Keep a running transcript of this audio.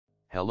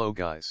Hello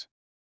guys.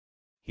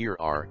 Here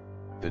are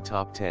the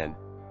top 10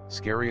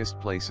 scariest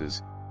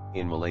places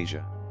in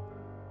Malaysia.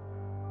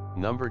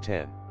 Number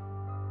 10.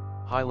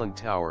 Highland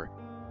Tower,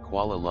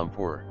 Kuala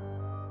Lumpur.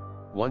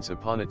 Once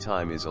upon a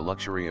time is a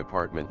luxury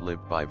apartment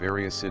lived by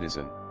various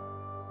citizens.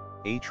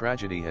 A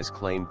tragedy has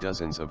claimed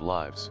dozens of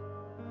lives.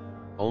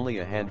 Only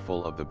a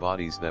handful of the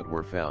bodies that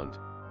were found.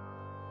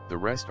 The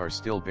rest are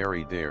still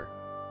buried there.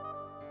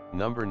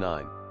 Number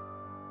 9.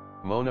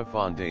 Mona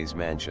Fandey's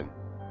mansion.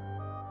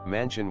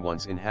 Mansion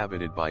once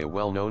inhabited by a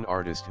well-known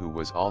artist who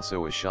was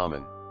also a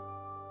shaman.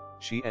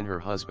 She and her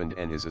husband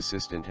and his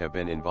assistant have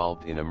been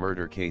involved in a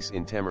murder case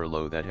in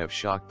Temerloh that have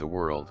shocked the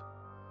world.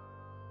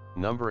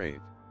 Number 8.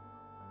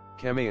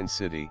 Kemayan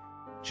City,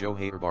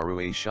 Johor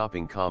Bahru, a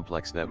shopping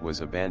complex that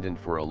was abandoned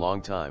for a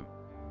long time.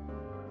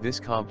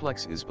 This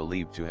complex is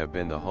believed to have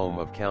been the home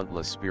of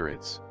countless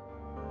spirits.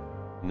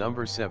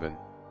 Number 7.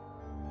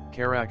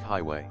 Karak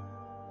Highway.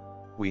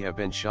 We have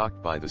been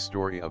shocked by the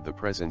story of the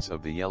presence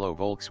of the yellow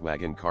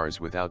Volkswagen cars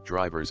without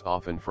drivers,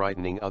 often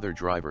frightening other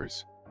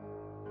drivers.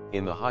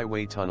 In the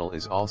highway tunnel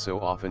is also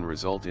often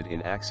resulted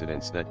in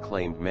accidents that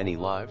claimed many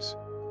lives.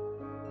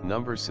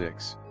 Number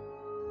 6.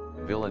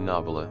 Villa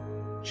Nabila,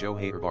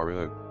 Johor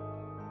Bahru.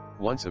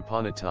 Once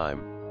upon a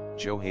time,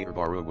 Johor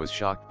Bahru was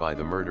shocked by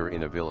the murder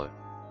in a villa.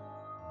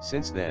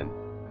 Since then,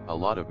 a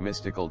lot of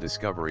mystical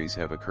discoveries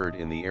have occurred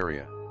in the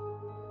area.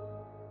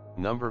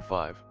 Number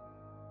 5.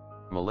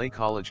 Malay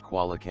College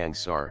Kuala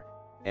Kangsar,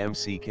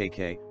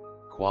 MCKK,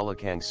 Kuala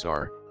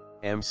Kangsar,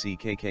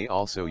 MCKK,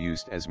 also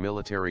used as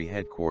military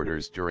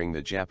headquarters during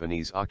the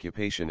Japanese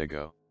occupation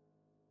ago.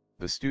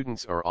 The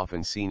students are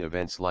often seen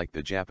events like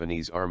the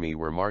Japanese army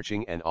were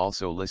marching and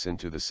also listen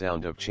to the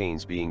sound of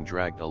chains being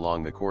dragged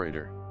along the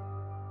corridor.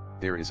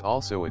 There is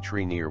also a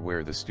tree near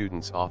where the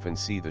students often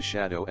see the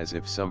shadow as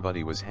if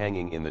somebody was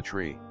hanging in the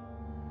tree.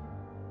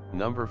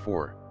 Number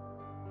 4.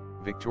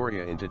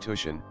 Victoria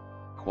Intitution,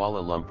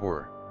 Kuala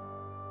Lumpur.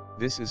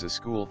 This is a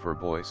school for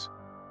boys.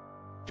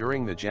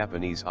 During the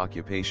Japanese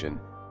occupation,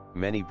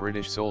 many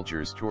British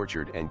soldiers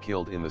tortured and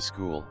killed in the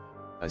school,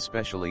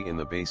 especially in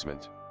the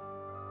basement.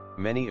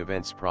 Many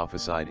events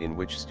prophesied in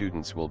which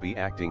students will be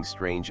acting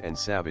strange and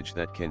savage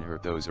that can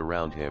hurt those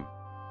around him.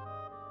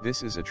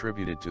 This is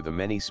attributed to the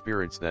many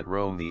spirits that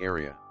roam the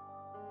area.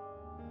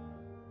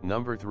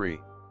 Number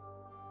 3.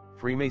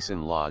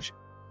 Freemason Lodge,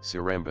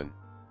 Seremban.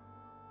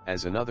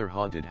 As another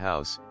haunted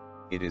house,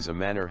 it is a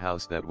manor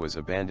house that was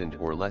abandoned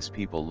or less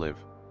people live.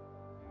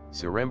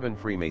 Seremban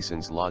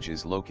Freemasons Lodge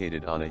is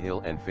located on a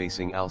hill and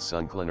facing Al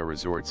Sunklana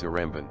Resort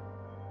Seremban.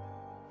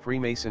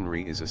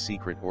 Freemasonry is a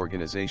secret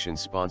organization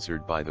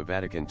sponsored by the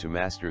Vatican to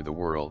master the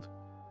world.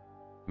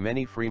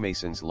 Many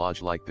Freemasons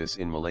lodge like this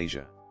in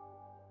Malaysia.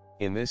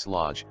 In this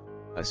lodge,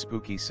 a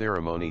spooky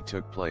ceremony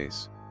took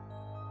place.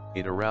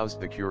 It aroused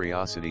the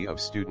curiosity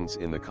of students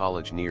in the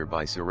college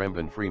nearby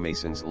Seremban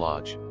Freemasons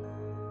Lodge.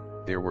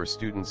 There were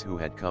students who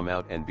had come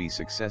out and be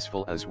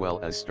successful as well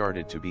as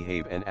started to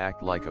behave and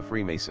act like a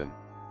Freemason.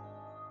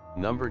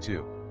 Number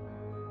 2.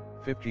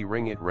 50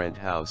 Ringgit Rent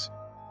House,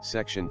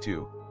 Section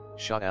 2,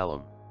 Shah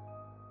Alam.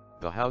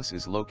 The house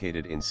is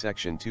located in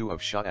Section 2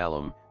 of Shah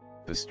Alam.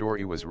 The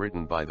story was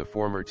written by the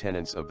former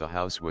tenants of the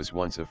house was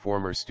once a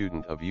former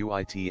student of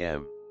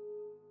UITM.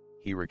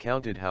 He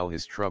recounted how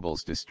his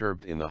troubles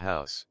disturbed in the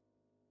house.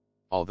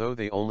 Although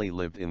they only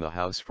lived in the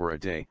house for a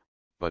day,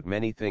 but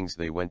many things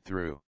they went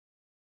through.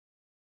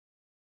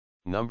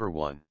 Number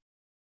 1.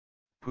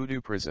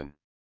 Pudu Prison.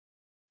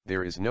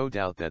 There is no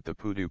doubt that the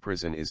Pudu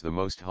Prison is the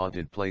most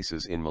haunted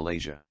places in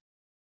Malaysia.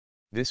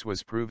 This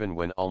was proven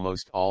when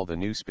almost all the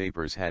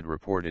newspapers had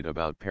reported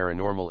about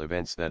paranormal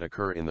events that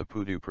occur in the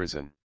Pudu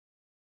Prison.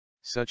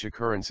 Such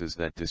occurrences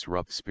that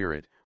disrupt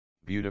spirit,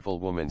 beautiful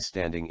woman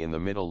standing in the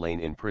middle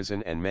lane in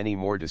prison, and many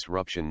more.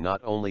 Disruption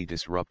not only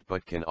disrupt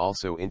but can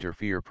also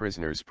interfere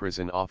prisoners,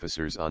 prison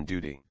officers on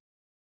duty.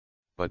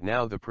 But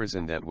now the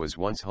prison that was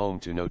once home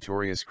to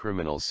notorious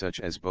criminals such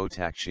as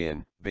Botak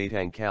Shin,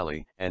 Batang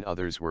Kali, and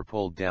others were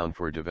pulled down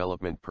for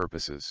development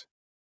purposes.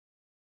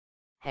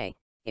 Hey,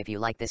 if you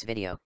like this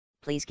video,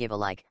 please give a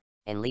like,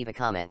 and leave a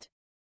comment.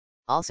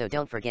 Also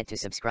don't forget to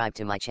subscribe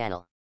to my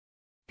channel.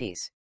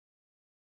 Peace.